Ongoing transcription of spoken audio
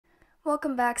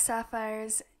Welcome back,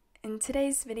 Sapphires. In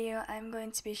today's video, I'm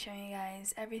going to be showing you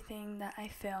guys everything that I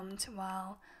filmed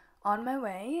while on my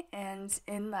way and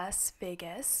in Las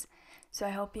Vegas. So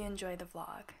I hope you enjoy the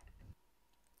vlog.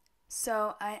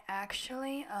 So I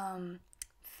actually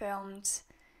filmed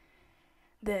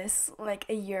this like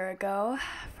a year ago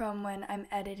from when I'm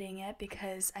editing it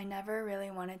because I never really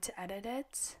wanted to edit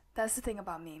it. That's the thing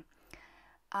about me.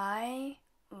 I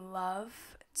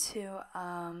love to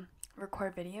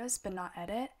record videos but not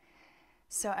edit.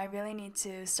 So I really need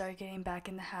to start getting back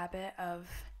in the habit of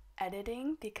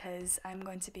editing because I'm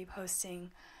going to be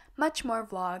posting much more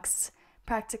vlogs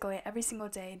practically every single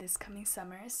day this coming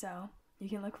summer, so you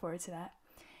can look forward to that.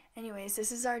 Anyways,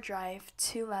 this is our drive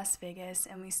to Las Vegas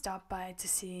and we stopped by to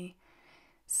see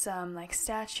some like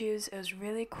statues. It was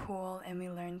really cool and we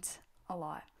learned a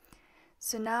lot.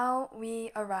 So now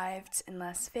we arrived in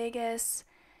Las Vegas.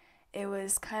 It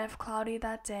was kind of cloudy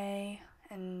that day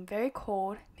and very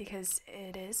cold because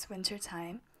it is winter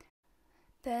time.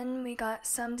 Then we got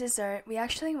some dessert. We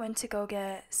actually went to go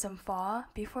get some pho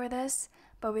before this,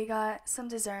 but we got some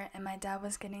dessert and my dad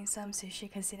was getting some sushi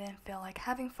because he didn't feel like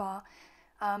having pho.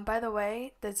 By the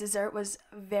way, the dessert was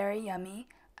very yummy.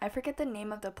 I forget the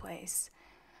name of the place,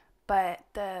 but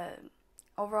the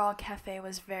overall cafe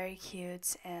was very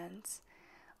cute and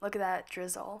look at that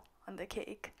drizzle on the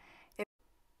cake.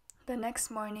 The next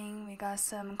morning, we got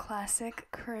some classic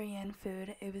Korean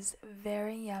food. It was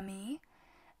very yummy.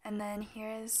 And then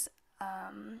here's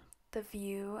the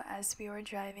view as we were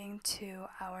driving to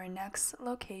our next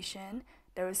location.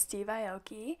 There was Steve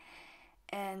Aoki,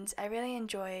 and I really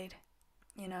enjoyed,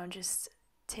 just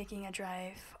taking a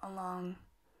drive along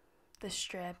the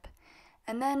strip.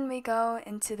 And then we go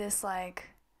into this, I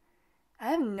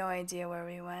have no idea where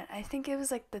we went. I think it was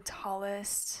the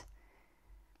tallest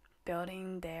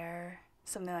building there,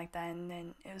 something like that, and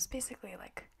then it was basically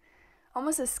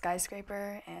almost a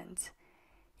skyscraper and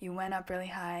you went up really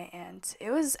high and it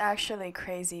was actually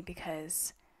crazy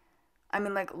because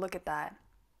look at that.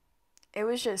 It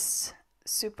was just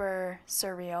super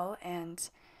surreal and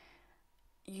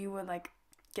you would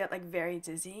get very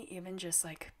dizzy even just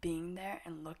being there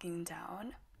and looking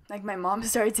down. My mom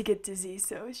started to get dizzy,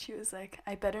 so she was like,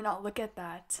 I better not look at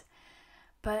that.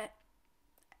 But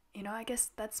I guess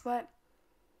that's what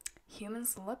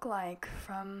humans look like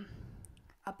from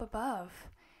up above.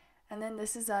 And then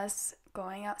this is us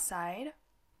going outside.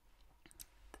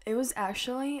 It was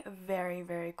actually very,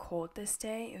 very cold this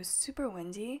day. It was super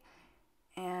windy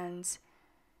and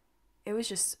it was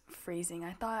just freezing.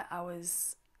 I thought I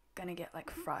was gonna get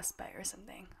frostbite or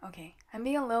something. Okay, I'm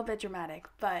being a little bit dramatic,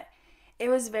 but it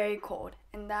was very cold,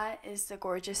 and that is the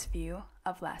gorgeous view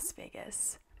of Las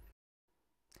Vegas.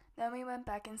 Then we went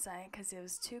back inside because it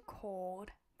was too cold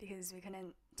because we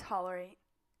couldn't tolerate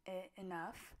it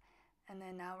enough. And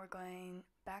then now we're going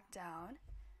back down.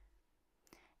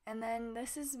 And then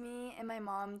this is me and my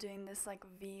mom doing this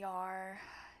VR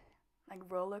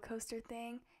roller coaster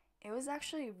thing. It was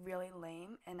actually really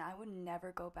lame and I would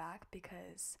never go back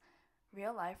because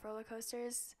real life roller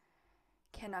coasters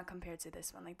cannot compare to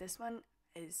this one. This one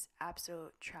is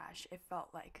absolute trash. It felt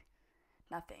like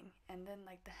nothing. And then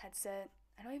the headset,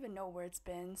 I don't even know where it's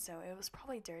been, so it was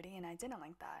probably dirty and I didn't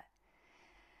like that.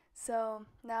 So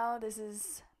now this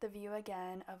is the view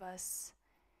again of us,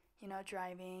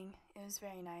 driving. It was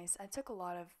very nice. I took a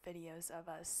lot of videos of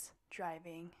us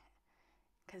driving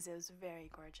because it was very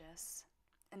gorgeous.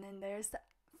 And then there's the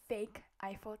fake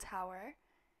Eiffel Tower,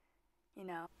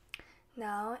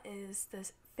 Now is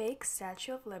this fake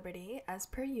Statue of Liberty as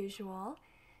per usual.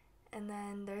 And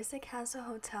then there's the Castle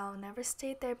Hotel. Never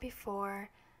stayed there before,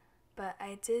 but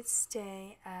I did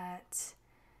stay at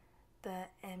the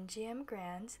MGM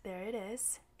Grand. There it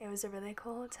is. It was a really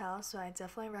cool hotel, so I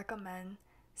definitely recommend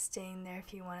staying there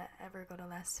if you want to ever go to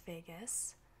Las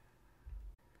Vegas.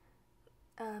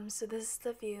 So this is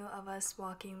the view of us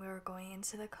walking. We were going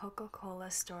into the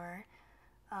Coca-Cola store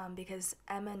because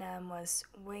M&M was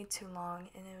way too long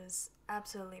and it was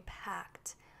absolutely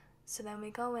packed. So then we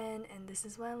go in and this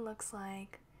is what it looks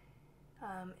like.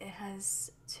 It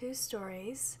has 2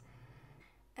 stories.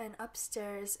 And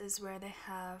upstairs is where they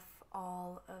have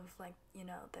all of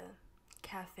the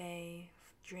cafe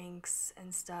drinks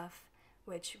and stuff,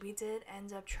 which we did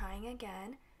end up trying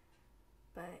again.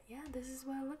 But yeah, this is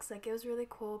what it looks like. It was really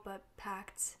cool but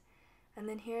packed. And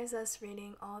then here's us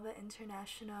reading all the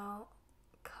international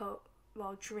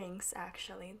drinks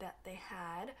actually that they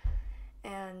had.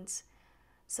 And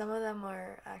some of them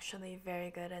were actually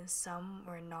very good and some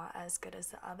were not as good as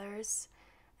the others.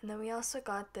 And then we also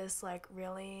got this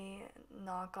really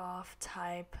knockoff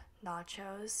type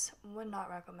nachos. Would not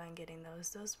recommend getting those.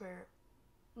 Those were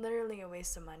literally a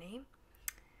waste of money.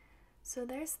 So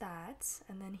there's that,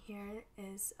 and then here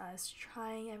is us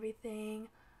trying everything.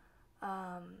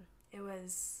 It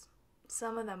was,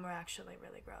 some of them were actually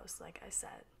really gross, like I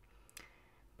said,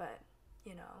 but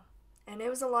you know, and it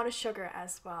was a lot of sugar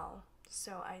as well,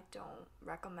 so I don't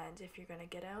recommend if you're gonna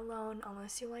get it alone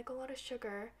unless you like a lot of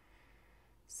sugar.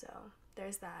 So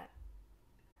there's that.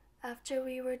 After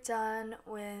we were done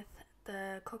with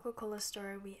the Coca-Cola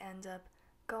store, we end up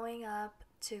going up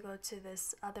to go to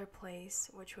this other place,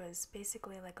 which was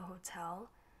basically like a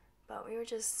hotel, but we were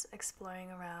just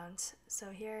exploring around. So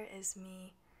here is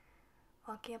me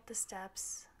walking up the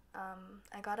steps.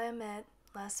 I gotta admit,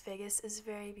 Las Vegas is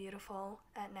very beautiful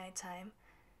at nighttime,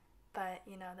 but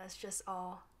you know, that's just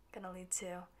all gonna lead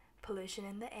to pollution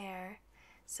in the air,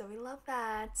 so we love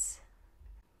that.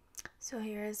 So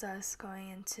here is us going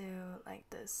into like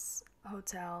this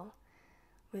hotel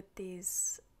with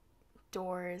these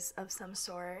doors of some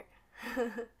sort.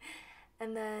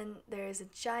 And then there is a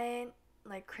giant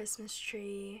like Christmas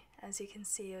tree. As you can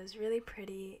see, it was really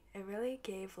pretty. It really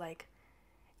gave like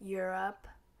Europe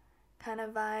kind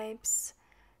of vibes,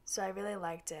 so I really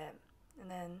liked it.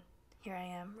 And then here I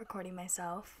am recording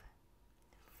myself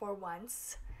for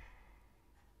once.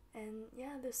 And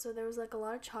yeah, so there was like a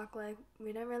lot of chocolate.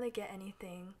 We didn't really get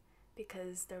anything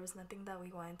because there was nothing that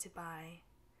we wanted to buy.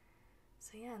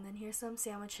 So yeah, and then here's some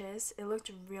sandwiches. It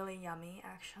looked really yummy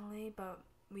actually, but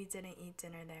we didn't eat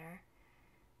dinner there.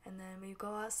 And then we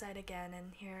go outside again,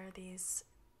 and here are these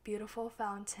beautiful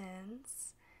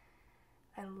fountains.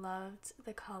 I loved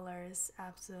the colors,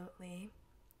 absolutely.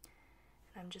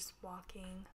 And I'm just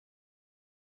walking.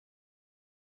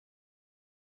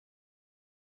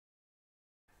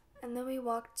 And then we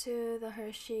walked to the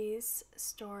Hershey's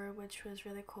store, which was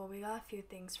really cool. We got a few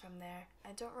things from there.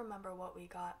 I don't remember what we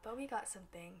got, but we got some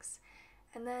things.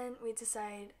 And then we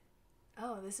decided,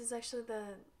 oh, this is actually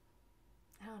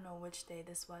I don't know which day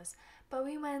this was, but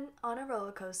we went on a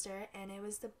roller coaster, and it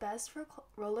was the best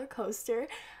roller coaster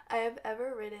I have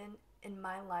ever ridden in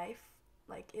my life.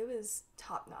 Like, it was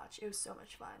top notch. It was so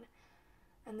much fun.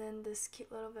 And then this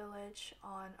cute little village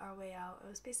on our way out. It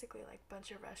was basically like a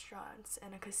bunch of restaurants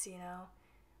and a casino.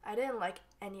 I didn't like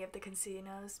any of the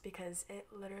casinos because it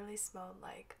literally smelled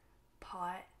like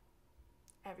pot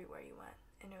everywhere you went,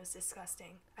 and it was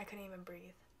disgusting. I couldn't even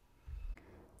breathe.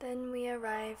 Then we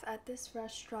arrive at this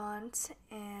restaurant,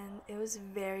 and it was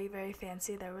very, very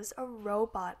fancy. There was a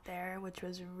robot there, which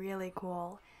was really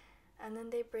cool. And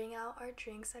then they bring out our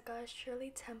drinks. I got a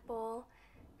Shirley Temple,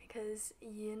 because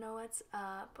you know what's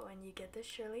up when you get the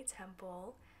Shirley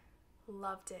Temple.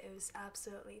 Loved it. It was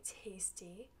absolutely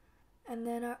tasty. And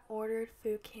then our ordered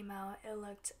food came out. It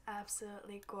looked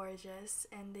absolutely gorgeous,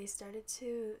 and they started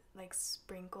to like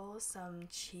sprinkle some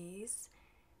cheese,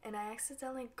 and I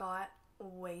accidentally got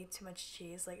way too much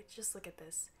cheese. Like, just look at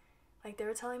this. Like, they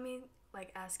were telling me,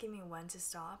 like, asking me when to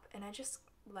stop, and I just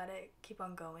let it keep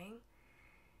on going,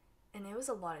 and it was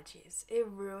a lot of cheese. It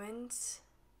ruined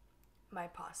my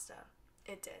pasta.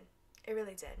 It did. It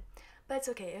really did. But it's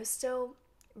okay. It was still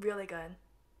really good.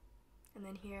 And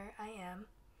then here I am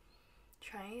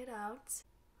trying it out.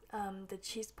 The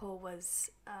cheese pull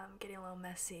was getting a little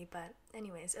messy, but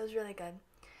anyways, it was really good.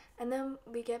 And then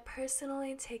we get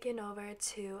personally taken over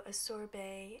to a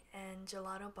sorbet and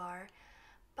gelato bar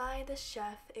by the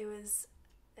chef. It was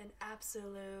an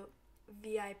absolute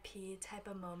VIP type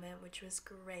of moment, which was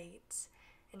great,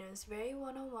 and it was very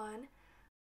one-on-one.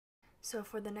 So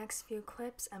for the next few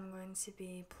clips, I'm going to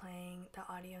be playing the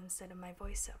audio instead of my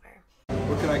voiceover.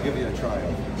 What can I give you a try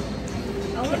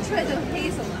of? I want to try the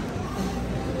hazelnut.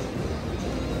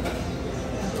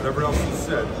 Whatever else you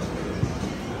said.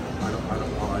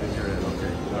 I didn't hear it.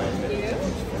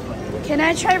 Okay. Can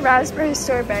I try raspberry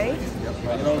sorbet? Yep.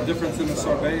 You know the difference in the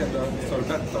sorbet and the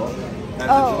sorbetto and the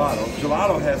gelato?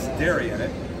 Gelato has dairy in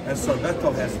it, and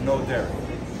sorbetto has no dairy.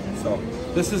 So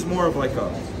this is more of like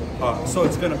so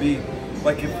it's going to be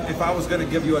like if I was going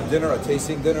to give you a dinner, a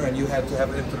tasting dinner, and you had to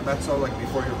have an intermezzo like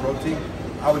before your protein,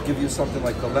 I would give you something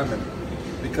like the lemon,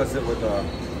 because it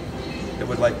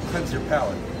would like cleanse your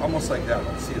palate, almost like that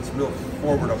one. See, it's real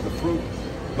forward of the fruit,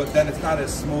 but then it's not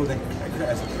as smooth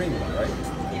as a creamy one, right?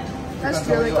 Yeah. That's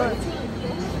really good.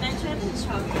 Can I try the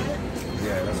chocolate?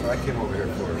 Yeah, that's what I came over here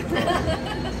for.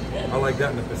 I like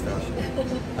that in the pistachio.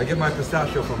 I get my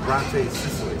pistachio from Bronte,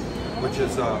 Sicily, which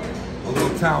is a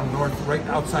little town right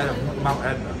outside of Mount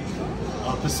Etna.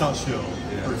 Pistachio.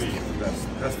 Yeah, that's the best.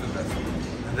 That's the best.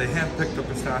 And they hand-pick the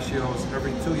pistachios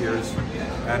every 2 years,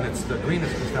 and it's the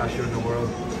greenest pistachio in the world.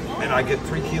 And I get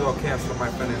 3 kilo cans from my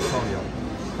friend Antonio.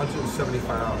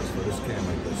 $175 for this can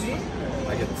like this.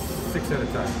 I get 6 at a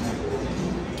time.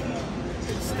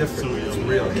 It's different. It's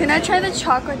real. Can I try the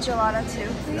chocolate gelato too,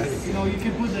 please? You know, you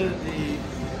can put the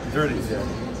Dirty, yeah.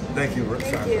 Thank you, Rick.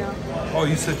 Thank you. Oh,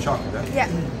 you said chocolate, huh? Yeah.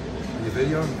 Your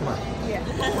video? Come on. Yeah.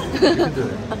 You can do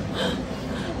it.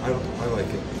 I like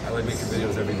it. I like making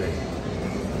videos every day.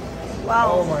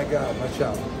 Wow. Oh my God, watch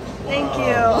out. Thank Wow.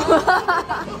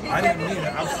 you. I didn't mean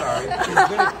it. I'm sorry.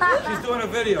 She's doing a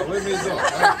video. What do you do?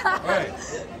 Right.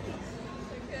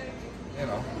 You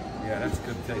know. Yeah, that's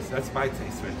good taste. That's my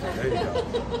taste right there. There you go.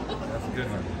 That's a good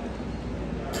one.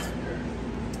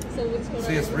 So which one?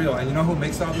 See, it's real. And you know who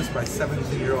makes all this? My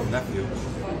 17-year-old nephew.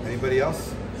 Anybody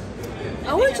else?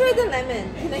 I want to try the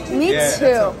lemon. Can I try? Me Yeah,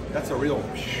 too. that's a real.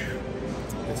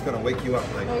 It's gonna wake you up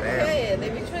like bam. Okay,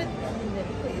 let me try the lemon,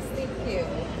 please. Thank you.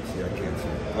 See, I can't see.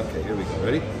 Okay, here we go.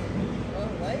 Ready? All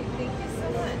right, thank you so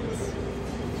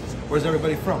much. Where's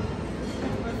everybody from?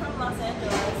 We're from Los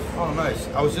Angeles. Oh, nice.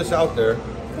 I was just out there.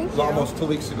 Thank It was you. almost 2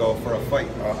 weeks ago for a fight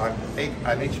on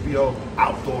HBO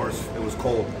Outdoors. It was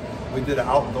cold. We did an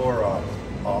outdoor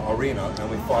arena and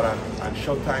we fought on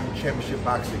Showtime Championship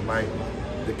Boxing.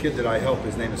 The kid that I help,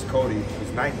 his name is Cody.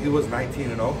 He was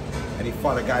 19-0, and he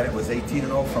fought a guy that was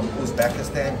 18-0 from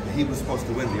Uzbekistan. He was supposed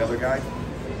to win, the other guy,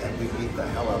 and we beat the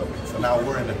hell out of him. So now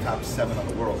we're in the top 7 of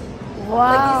the world.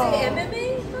 Wow. Like, is it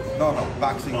MMA? No,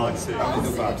 boxing. Boxing. I only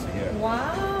do boxing. Yeah.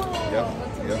 Wow. Yep.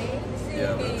 That's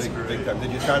Yep. amazing. Yeah, big time.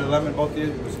 Did you try the lemon, both of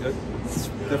you? It was good. It's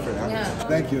different, huh? Yeah.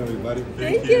 Thank you, everybody.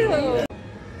 Thank you.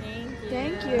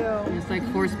 Thank you. It's like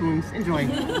 4 spoons. Enjoy.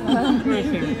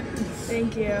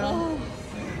 Thank you. Oh.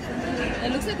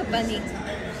 It looks like a bunny.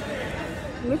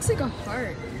 Looks like a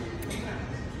heart.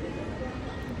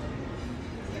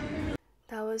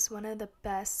 That was one of the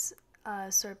best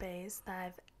sorbets that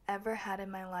I've ever had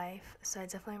in my life, so I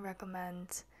definitely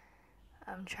recommend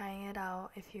trying it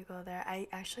out if you go there. I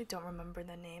actually don't remember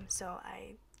the name, so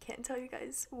I can't tell you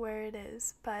guys where it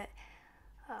is, but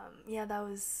yeah,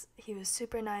 he was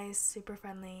super nice, super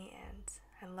friendly, and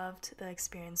I loved the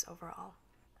experience overall.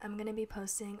 I'm gonna be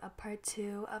posting a part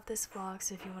 2 of this vlog,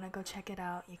 so if you want to go check it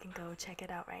out, you can go check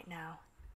it out right now.